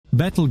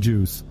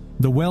Betelgeuse,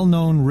 the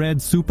well-known red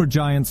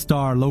supergiant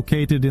star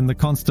located in the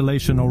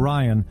constellation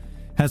Orion,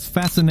 has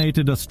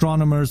fascinated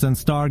astronomers and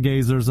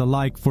stargazers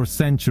alike for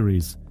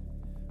centuries.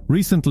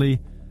 Recently,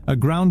 a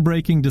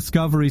groundbreaking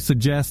discovery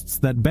suggests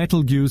that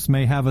Betelgeuse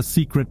may have a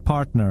secret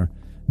partner,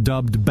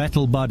 dubbed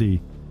Betel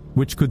Buddy,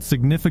 which could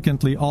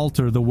significantly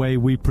alter the way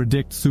we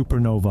predict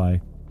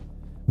supernovae.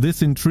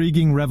 This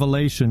intriguing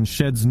revelation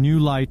sheds new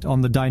light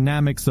on the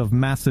dynamics of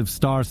massive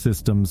star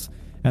systems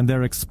and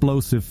their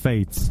explosive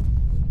fates.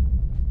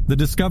 The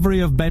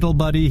discovery of Betel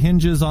Buddy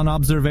hinges on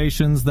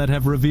observations that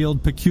have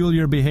revealed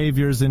peculiar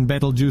behaviors in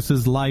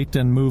Betelgeuse's light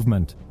and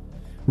movement.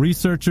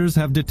 Researchers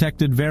have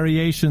detected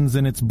variations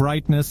in its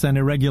brightness and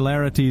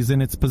irregularities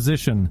in its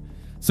position,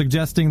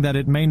 suggesting that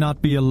it may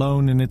not be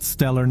alone in its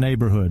stellar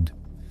neighborhood.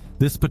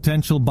 This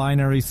potential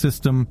binary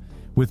system,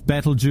 with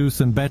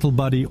Betelgeuse and Betel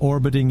Buddy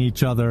orbiting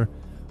each other,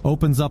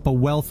 opens up a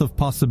wealth of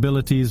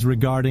possibilities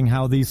regarding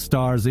how these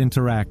stars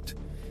interact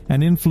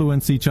and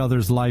influence each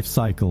other's life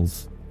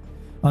cycles.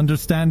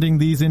 Understanding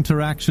these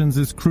interactions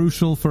is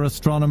crucial for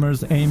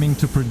astronomers aiming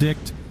to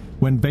predict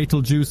when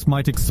Betelgeuse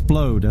might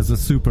explode as a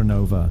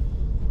supernova.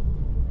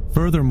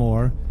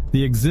 Furthermore,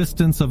 the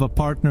existence of a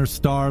partner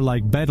star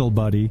like Betel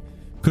Buddy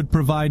could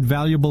provide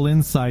valuable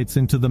insights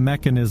into the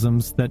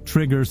mechanisms that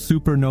trigger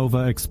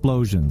supernova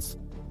explosions.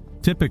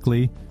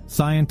 Typically,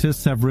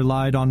 scientists have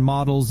relied on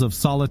models of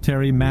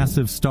solitary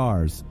massive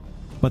stars,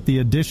 but the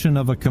addition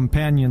of a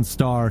companion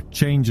star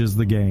changes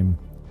the game.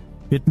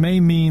 It may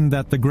mean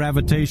that the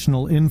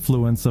gravitational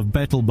influence of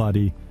Betel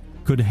Buddy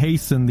could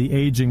hasten the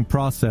aging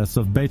process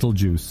of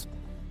Betelgeuse,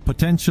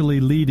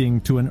 potentially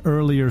leading to an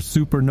earlier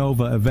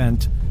supernova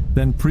event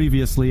than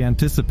previously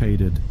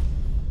anticipated.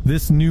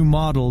 This new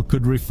model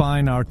could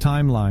refine our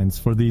timelines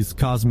for these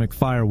cosmic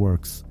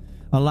fireworks,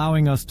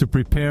 allowing us to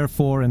prepare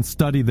for and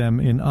study them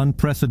in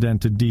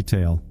unprecedented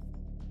detail.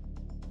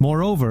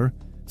 Moreover,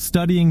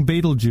 studying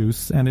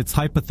Betelgeuse and its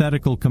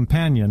hypothetical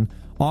companion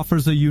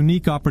offers a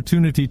unique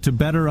opportunity to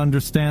better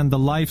understand the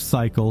life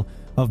cycle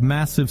of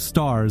massive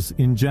stars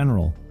in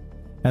general.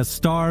 As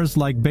stars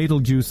like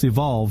Betelgeuse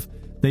evolve,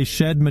 they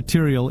shed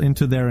material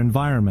into their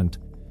environment,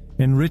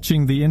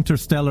 enriching the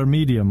interstellar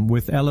medium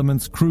with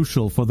elements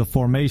crucial for the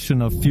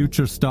formation of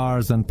future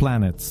stars and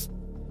planets.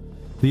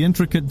 The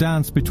intricate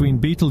dance between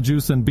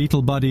Betelgeuse and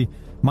Betel Buddy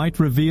might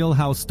reveal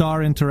how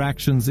star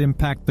interactions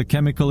impact the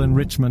chemical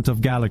enrichment of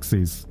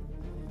galaxies.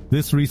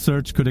 This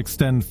research could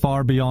extend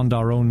far beyond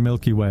our own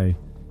Milky Way,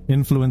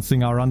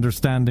 influencing our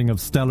understanding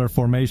of stellar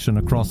formation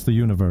across the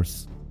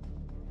universe.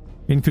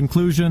 In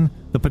conclusion,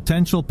 the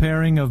potential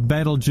pairing of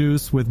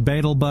Betelgeuse with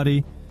Betel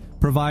Buddy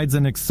provides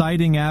an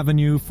exciting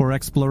avenue for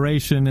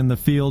exploration in the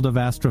field of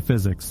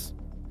astrophysics.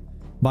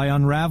 By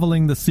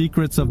unraveling the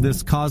secrets of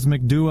this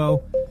cosmic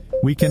duo,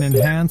 we can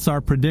enhance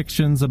our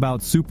predictions about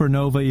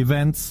supernova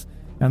events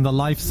and the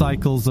life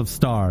cycles of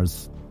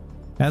stars.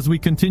 As we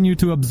continue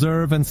to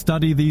observe and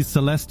study these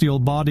celestial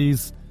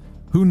bodies,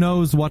 who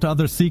knows what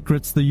other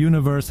secrets the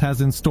universe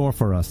has in store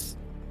for us?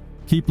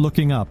 Keep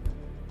looking up,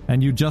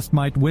 and you just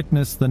might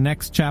witness the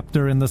next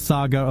chapter in the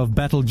saga of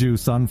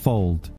Betelgeuse unfold.